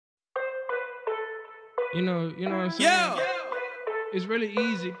You know what I'm saying? Yeah. It's really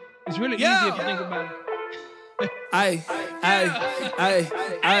easy. It's really easy if you think about it. Ay,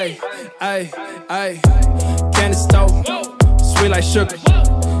 candy stove, sweet like sugar.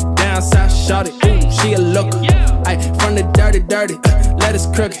 Down south, shawty, she a looker. Ay, from the dirty, let us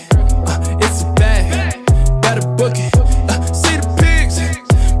crook it. It's a bag, better book it. See the pigs,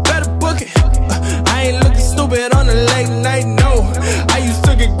 better book it. I ain't looking stupid on the late night, no. I used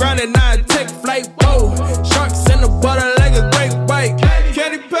to get grounded, now I take flight, whoa. Sharks in the water like a great white.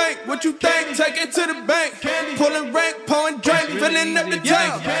 Candy paint, what you think? Take it to the bank. Pulling rank, pouring drink, filling up the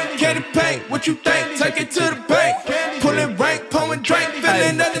tank. Candy paint, what you think? Take it to the bank. Pulling rank, pouring drink,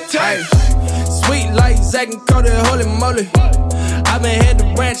 filling up the tank. Sweet like Zach and Cody, holy moly. I been had the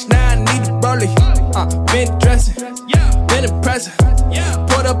ranch, now I need the rollie. Been dressing, been impressive.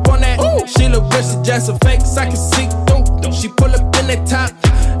 Put up on that, she look rich, she just a fake, so I can see through. She pull up in that top,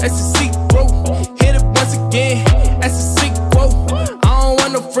 that's a see-through. Hit it once again, that's a sequel. I don't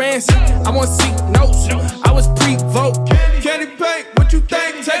want no friends, I want seek notes. I was pre-vote. Candy paint, what you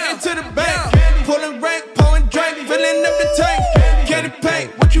think? Take it to the bank. Pulling rank, pouring drink, filling up the tank. Candy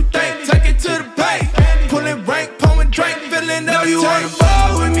paint, what you think? Take it to the bank. Pulling rank, pouring drink, filling up the tank. Know you wanna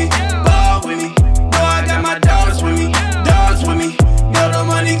ball with me, ball with me. Know I got my dogs with me, dogs with me. Know the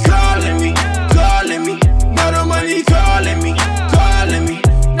money calling me, calling me. Know the money calling me, calling me.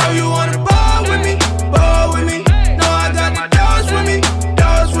 Know you wanna ball with me, ball with me. Know I got my dogs with me,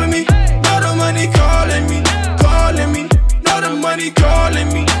 dogs with me. Know the money calling me, calling me. Know the money calling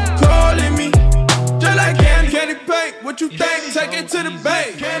me, calling me. Just like candy paint, what you think? Take it to the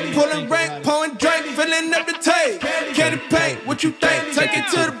bank. Pulling rank, pouring drink, filling up the tank. Candy paint, what you think? Take it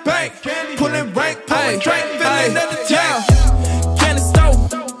to the bank. Pulling rank, pouring drink, filling up the tank. Candy stove,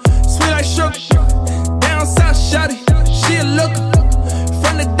 sweet like sugar. Down south, shawty, she a looker.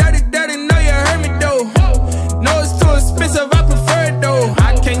 From the dirty, know you heard me though. No, it's too expensive, I prefer it though.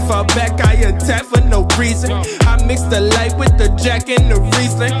 I can't fall back, I attack for no reason. I mix the light with the jack and the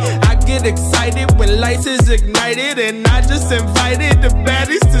Riesling. I get excited when lights is ignited, and I just invited the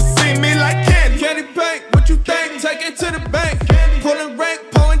baddies to see me like candy paint, what you think? Take it to the bank. Pulling rank,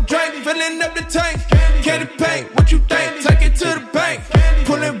 pouring drink, filling up the tank.